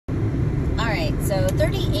So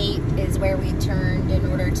 38 is where we turned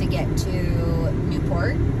in order to get to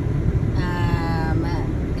Newport.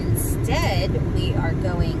 Instead, we are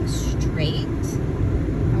going straight,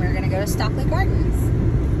 and we're going to go to Stockley Gardens.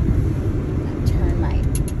 I'm gonna turn my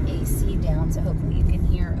AC down so hopefully you can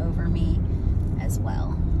hear over me as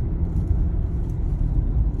well.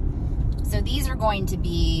 So these are going to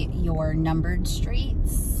be your numbered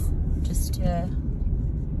streets,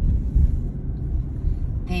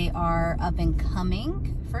 they are up and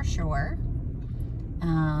coming for sure.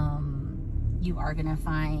 You are going to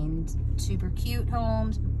find super cute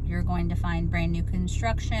homes. You're going to find brand new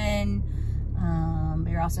construction. But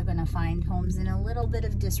you're also going to find homes in a little bit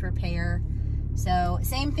of disrepair. So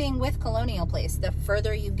same thing with Colonial Place. The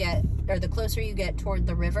further you get, or the closer you get toward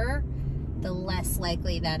the river, the less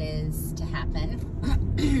likely that is to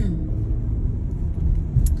happen.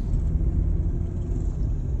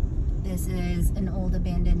 This is an old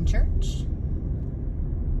abandoned church.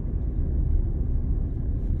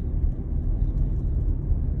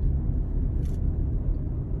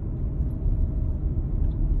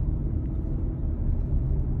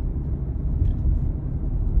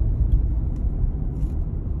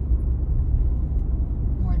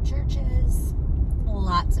 More churches.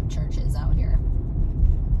 Lots of churches out here.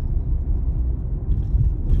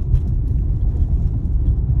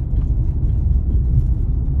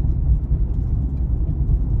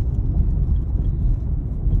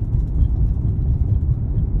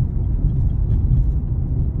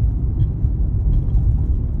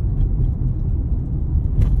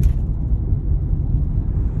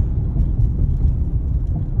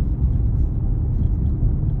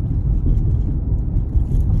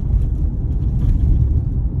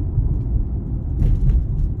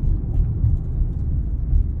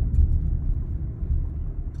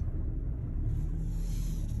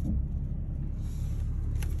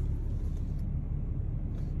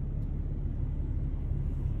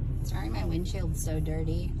 Sorry, my windshield's so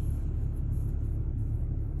dirty.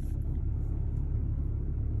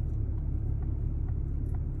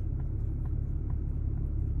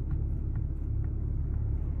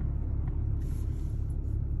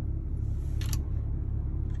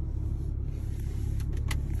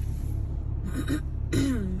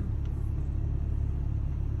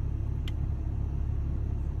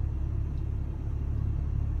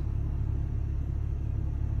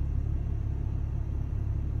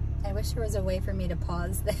 I wish there was a way for me to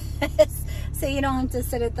pause this so you don't have to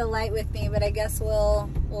sit at the light with me, but I guess we'll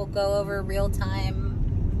go over real-time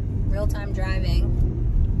driving.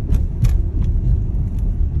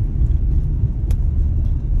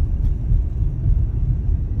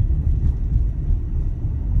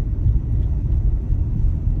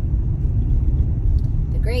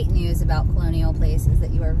 The great news about Colonial Place is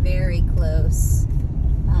that you are very close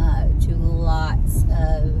to lots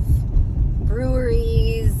of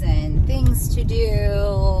breweries and things to do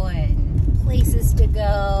and places to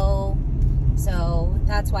go. So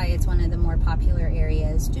that's why it's one of the more popular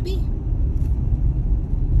areas to be.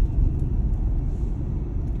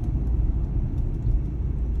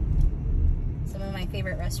 Some of my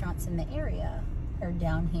favorite restaurants in the area are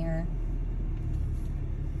down here.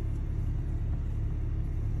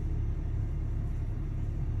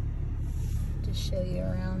 To show you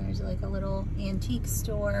around, there's like a little antique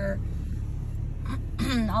store.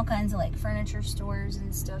 All kinds of like furniture stores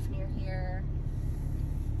and stuff near here.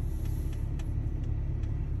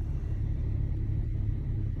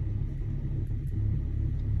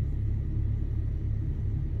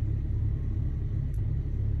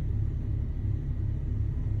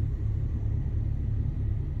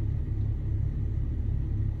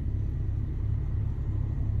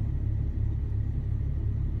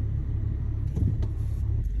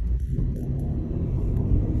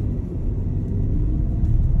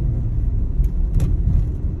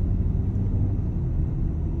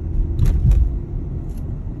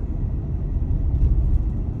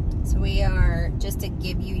 We are, just to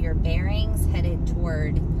give you your bearings, headed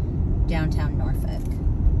toward downtown Norfolk.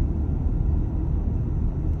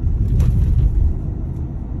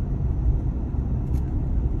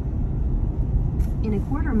 In a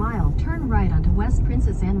quarter mile, turn right onto West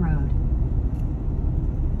Princess Anne Road.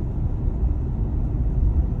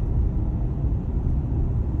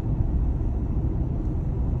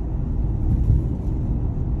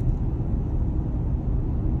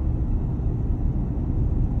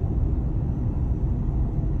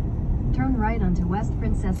 Turn right onto West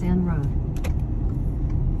Princess Anne Road.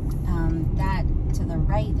 That to the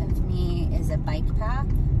right of me is a bike path.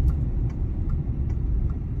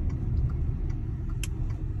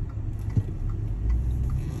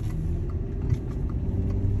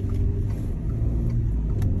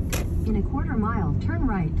 1/4 mile, turn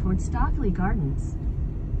right towards Stockley Gardens.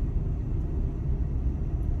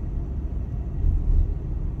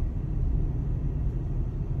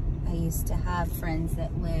 I used to have friends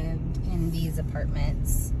that lived in these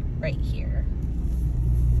apartments right here.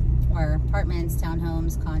 Or apartments,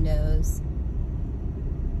 townhomes, condos.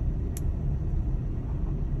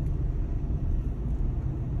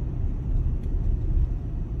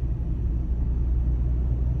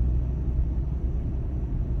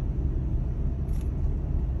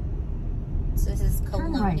 So this is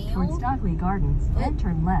Turn Colonial. right towards Stockley Gardens, then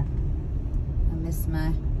turn left. I missed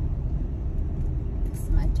my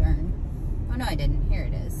turn. Oh no, I didn't. Here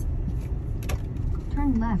it is.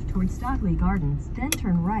 Turn left towards Stockley Gardens, then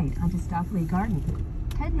turn right onto Stockley Gardens.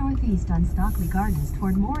 Head northeast on Stockley Gardens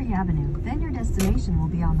toward Morey Avenue, then your destination will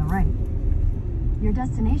be on the right. Your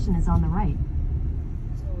destination is on the right.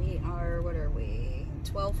 So we are, what are we?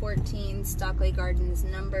 1214 Stockley Gardens,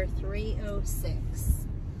 number 306.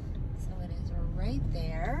 So it is right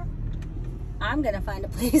there. I'm gonna find a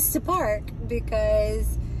place to park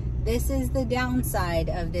because this is the downside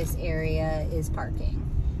of this area is parking.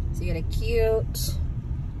 So you got a cute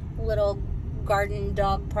little garden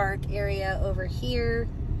dog park area over here.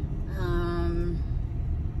 All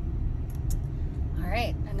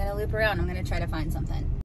right, I'm gonna loop around. I'm gonna try to find something.